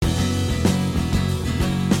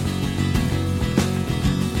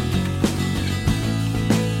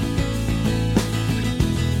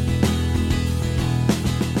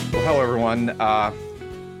everyone.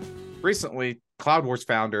 Recently, Cloud Wars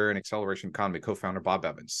founder and Acceleration Economy co-founder Bob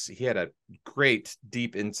Evans, he had a great,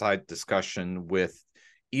 deep inside discussion with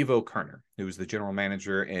Ivo Kerner, who is the general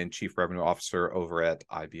manager and chief revenue officer over at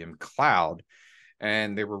IBM Cloud.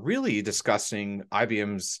 And they were really discussing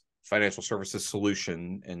IBM's financial services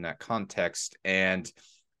solution in that context and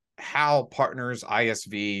how partners,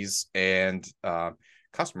 ISVs, and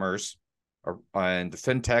customers and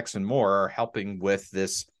fintechs and more are helping with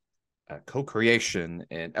this co-creation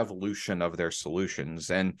and evolution of their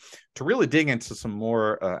solutions. And to really dig into some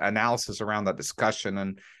more analysis around that discussion,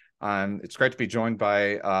 and it's great to be joined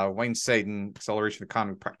by Wayne Sadin, Acceleration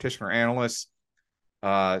Economy Practitioner Analyst,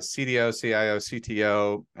 CDO, CIO,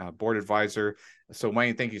 CTO, board advisor. So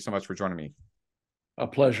Wayne, thank you so much for joining me. A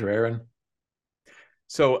pleasure, Aaron.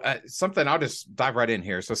 So something, I'll just dive right in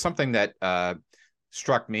here. So something that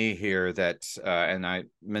struck me here that, and I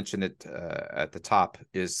mentioned it at the top,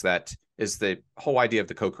 is the whole idea of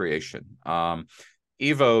the co-creation.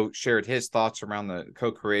 Ivo shared his thoughts around the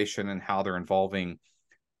co-creation and how they're involving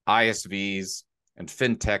ISVs and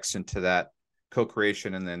fintechs into that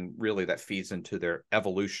co-creation, and then really that feeds into their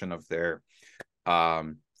evolution of their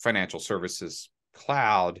financial services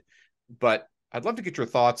cloud. But I'd love to get your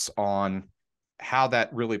thoughts on how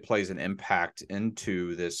that really plays an impact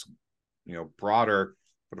into this, broader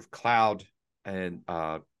sort of cloud and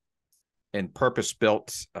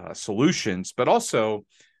purpose-built solutions, but also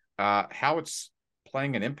how it's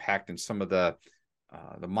playing an impact in some of the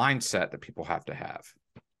mindset that people have to have.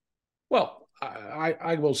 Well,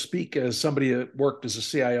 I will speak as somebody that worked as a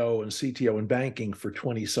CIO and CTO in banking for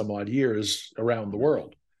 20 some odd years around the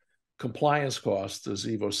world. Compliance costs, as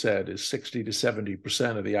Ivo said, is 60 to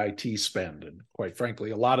 70% of the IT spend, and quite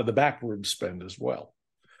frankly, a lot of the backroom spend as well.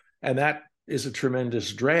 And that is a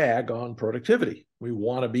tremendous drag on productivity. We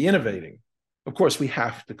want to be innovating. Of course, we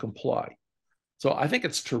have to comply. So I think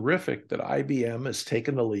it's terrific that IBM has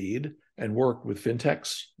taken the lead and worked with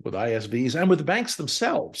fintechs, with ISVs, and with the banks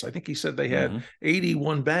themselves. I think he said they had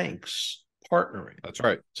 81 banks partnering. That's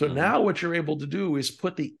right. So now what you're able to do is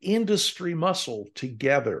put the industry muscle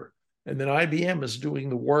together. And then IBM is doing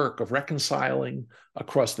the work of reconciling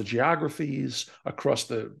across the geographies, across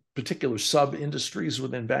the particular sub-industries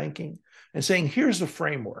within banking, and saying, here's a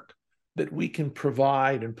framework that we can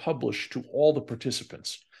provide and publish to all the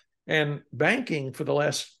participants. And banking for the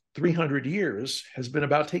last 300 years has been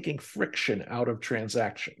about taking friction out of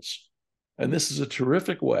transactions. And this is a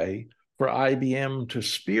terrific way for IBM to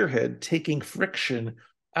spearhead taking friction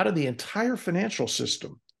out of the entire financial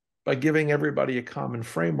system by giving everybody a common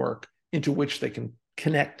framework into which they can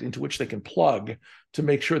connect, into which they can plug to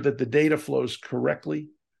make sure that the data flows correctly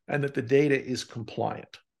and that the data is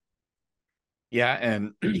compliant. Yeah,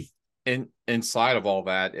 and inside of all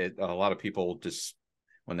that, a lot of people just,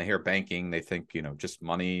 when they hear banking, they think, just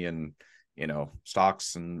money and,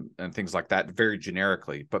 stocks and things like that, very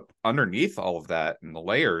generically. But underneath all of that and the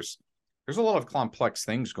layers, there's a lot of complex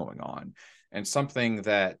things going on. And something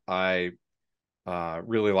that I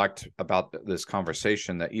really liked about this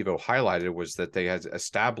conversation that Ivo highlighted was that they had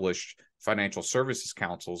established financial services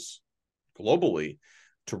councils globally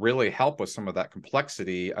to really help with some of that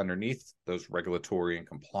complexity underneath those regulatory and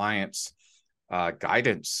compliance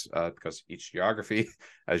guidance, because each geography,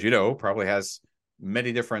 as you know, probably has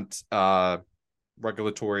many different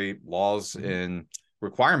regulatory laws and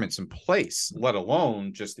requirements in place, let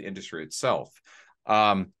alone just the industry itself.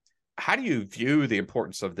 How do you view the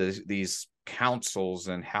importance of these councils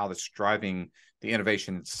and how that's driving the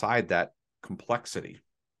innovation inside that complexity?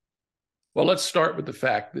 Well, let's start with the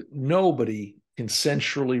fact that nobody can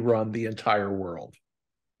centrally run the entire world.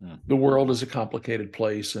 The world is a complicated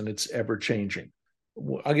place and it's ever changing.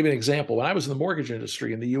 I'll give you an example. When I was in the mortgage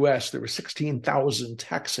industry in the US, there were 16,000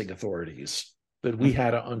 taxing authorities that we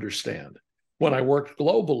had to understand. When I worked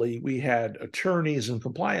globally, we had attorneys and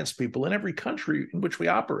compliance people in every country in which we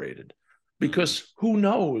operated, because who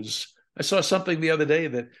knows? I saw something the other day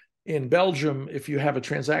that in Belgium, if you have a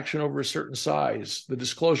transaction over a certain size, the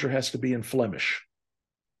disclosure has to be in Flemish.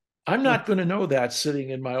 I'm not going to know that sitting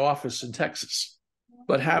in my office in Texas.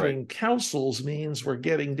 But having councils means we're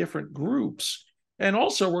getting different groups. And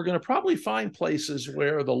also, we're going to probably find places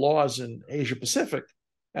where the laws in Asia Pacific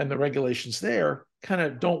and the regulations there kind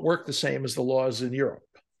of don't work the same as the laws in Europe.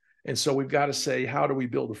 And so we've got to say, how do we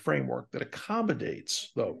build a framework that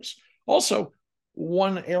accommodates those? Also,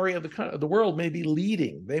 one area of the world may be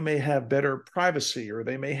leading. They may have better privacy, or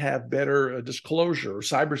they may have better disclosure or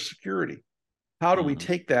cybersecurity. How do we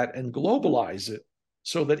take that and globalize it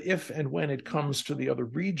so that if and when it comes to the other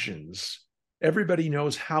regions, everybody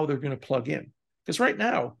knows how they're going to plug in? Because right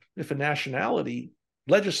now, if a nationality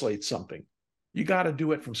legislate something, you got to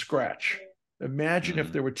do it from scratch. Imagine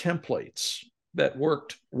if there were templates that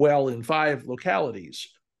worked well in 5 localities.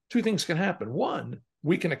 2 things can happen. 1,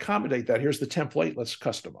 we can accommodate that. Here's the template, let's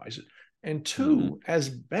customize it. And 2, as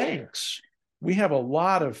banks, we have a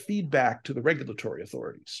lot of feedback to the regulatory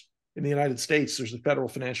authorities. In the United States, there's the Federal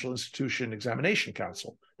Financial Institution Examination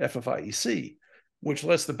Council, FFIEC, which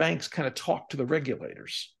lets the banks kind of talk to the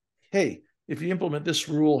regulators. Hey, if you implement this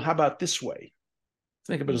rule, how about this way?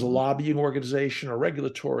 Think of it as a lobbying organization or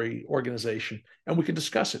regulatory organization, and we can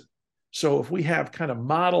discuss it. So if we have kind of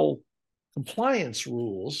model compliance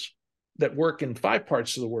rules that work in 5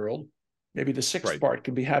 parts of the world, maybe the 6th part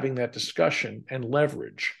can be having that discussion and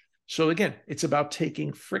leverage. So again, it's about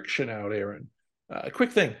taking friction out, Aaron. A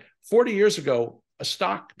quick thing, 40 years ago, a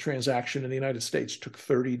stock transaction in the United States took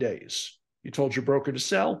 30 days. You told your broker to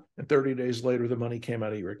sell, and 30 days later, the money came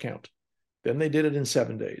out of your account. Then they did it in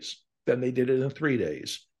 7 days. Then they did it in 3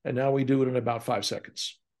 days. And now we do it in about 5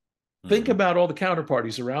 seconds. Think about all the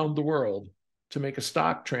counterparties around the world to make a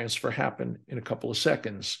stock transfer happen in a couple of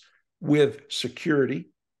seconds with security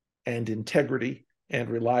and integrity and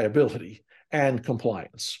reliability and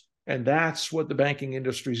compliance. And that's what the banking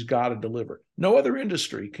industry's got to deliver. No other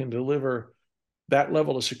industry can deliver that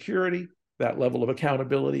level of security, that level of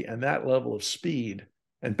accountability, and that level of speed.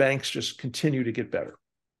 And banks just continue to get better.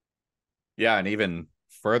 Yeah, and even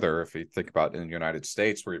further, if you think about in the United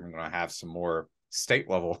States, we're even going to have some more state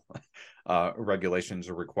level regulations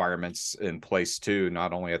or requirements in place too,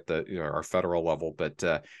 not only at the our federal level, but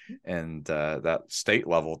and that state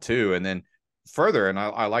level too. And then further, and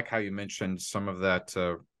I like how you mentioned some of that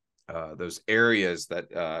those areas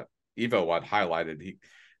that Ivo had highlighted.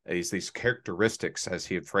 These characteristics, as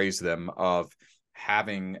he had phrased them, of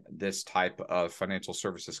having this type of financial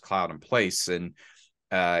services cloud in place. And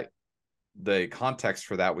the context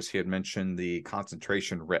for that was he had mentioned the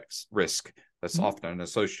concentration risk that's often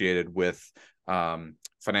associated with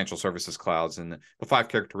financial services clouds. And the 5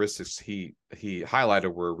 characteristics he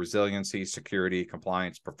highlighted were resiliency, security,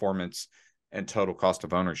 compliance, performance, and total cost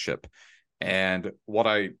of ownership. And what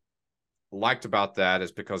I liked about that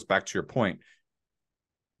is because, back to your point,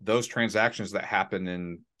 those transactions that happen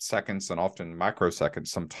in seconds and often microseconds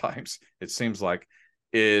sometimes, it seems like,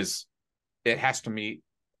 it has to meet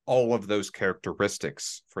all of those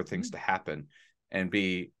characteristics for things to happen and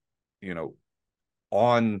be,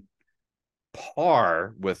 on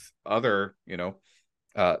par with other,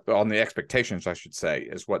 on the expectations, I should say,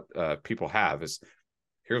 is what people have is,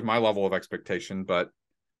 here's my level of expectation, but,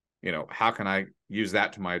 how can I use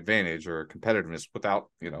that to my advantage or competitiveness without,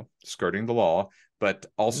 skirting the law, but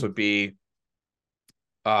also be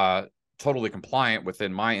totally compliant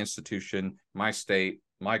within my institution, my state,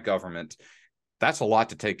 my government. That's a lot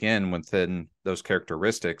to take in within those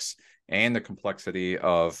characteristics and the complexity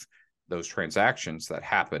of those transactions that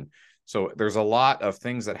happen. So there's a lot of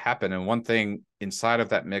things that happen. And one thing inside of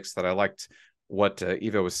that mix that I liked what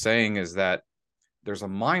Eva was saying is that there's a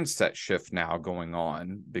mindset shift now going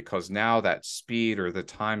on, because now that speed or the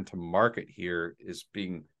time to market here is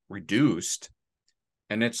being reduced,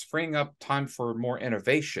 and it's freeing up time for more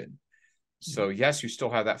innovation. So yes, you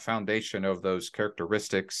still have that foundation of those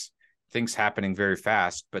characteristics, things happening very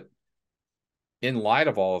fast, but in light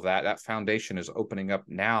of all of that, that foundation is opening up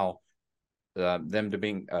now them to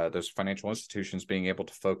being those financial institutions being able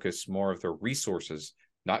to focus more of their resources,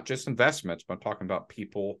 not just investments, but I'm talking about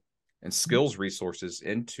people and skills resources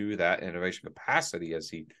into that innovation capacity, as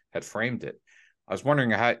he had framed it. I was wondering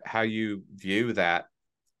how you view that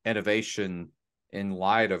innovation in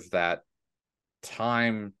light of that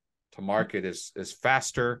time to market is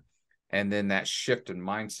faster, and then that shift in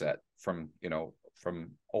mindset from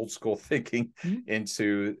old school thinking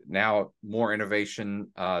into now more innovation,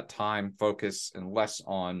 time focus, and less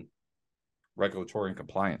on regulatory and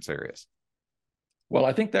compliance areas. Well,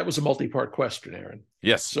 I think that was a multi-part question, Aaron.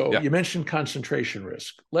 Yes. So you mentioned concentration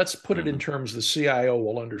risk. Let's put it in terms the CIO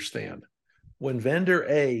will understand. When vendor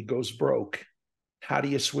A goes broke, how do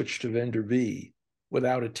you switch to vendor B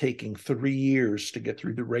without it taking 3 years to get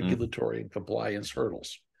through the regulatory and compliance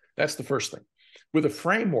hurdles? That's the first thing. With a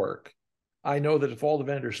framework, I know that if all the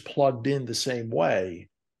vendors plugged in the same way,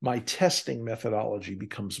 my testing methodology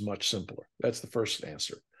becomes much simpler. That's the first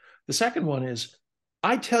answer. The second one is,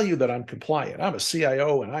 I tell you that I'm compliant. I'm a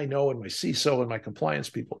CIO, and I know, and my CISO and my compliance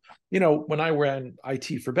people. When I ran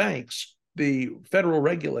IT for banks, the federal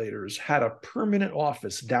regulators had a permanent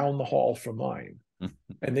office down the hall from mine.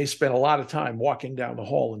 And they spent a lot of time walking down the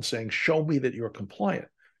hall and saying, show me that you're compliant.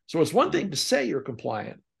 So it's one thing to say you're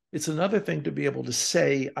compliant. It's another thing to be able to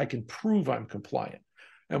say, I can prove I'm compliant.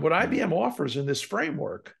 And what IBM offers in this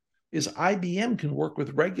framework is IBM can work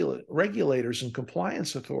with regulators and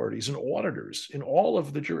compliance authorities and auditors in all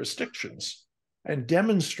of the jurisdictions and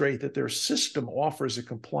demonstrate that their system offers a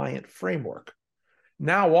compliant framework.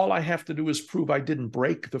 Now, all I have to do is prove I didn't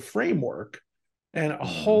break the framework, and a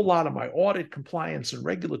whole lot of my audit, compliance, and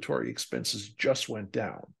regulatory expenses just went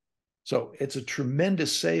down. So it's a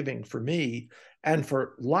tremendous saving for me and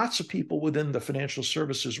for lots of people within the financial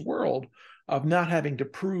services world of not having to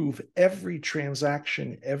prove every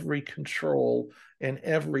transaction, every control, and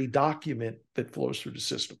every document that flows through the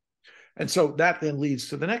system. And so that then leads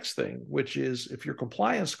to the next thing, which is if your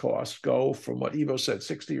compliance costs go from what Ivo said,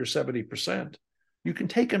 60 or 70%, you can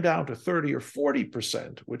take them down to 30 or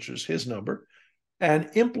 40%, which is his number, and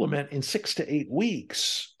implement in 6 to 8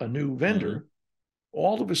 weeks a new vendor.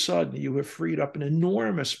 All of a sudden, you have freed up an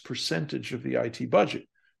enormous percentage of the IT budget.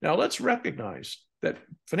 Now, let's recognize that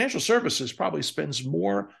financial services probably spends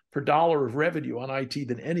more per dollar of revenue on IT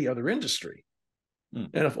than any other industry. And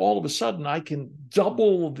if all of a sudden I can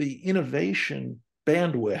double the innovation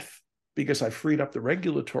bandwidth because I freed up the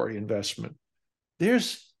regulatory investment,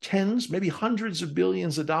 there's tens, maybe hundreds of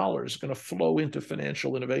billions of dollars going to flow into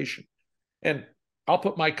financial innovation. And I'll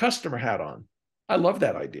put my customer hat on. I love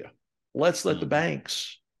that idea. Let's let the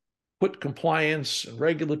banks put compliance and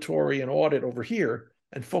regulatory and audit over here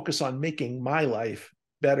and focus on making my life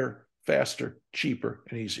better, faster, cheaper,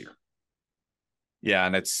 and easier. Yeah,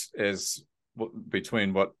 and it's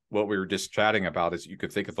between what we were just chatting about is you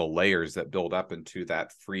could think of the layers that build up into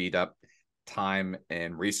that freed up time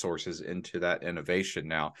and resources into that innovation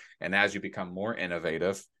now. And as you become more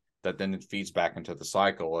innovative, that then it feeds back into the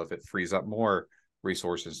cycle of it frees up more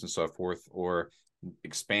resources and so forth, or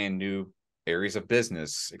expand new areas of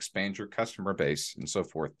business, expand your customer base and so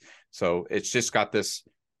forth. So it's just got this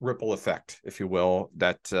ripple effect, if you will,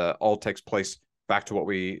 that all takes place back to what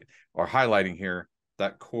we are highlighting here,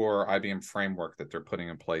 that core IBM framework that they're putting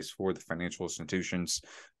in place for the financial institutions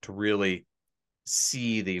to really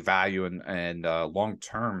see the value and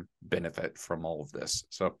long-term benefit from all of this.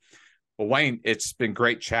 So, well, Wayne, it's been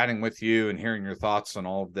great chatting with you and hearing your thoughts on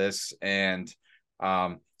all of this. And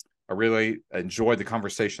I really enjoyed the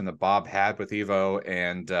conversation that Bob had with Ivo,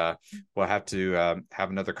 and we'll have to have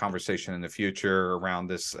another conversation in the future around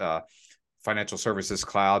this financial services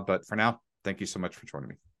cloud. But for now, thank you so much for joining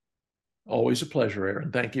me. Always a pleasure,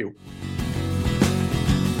 Aaron. Thank you.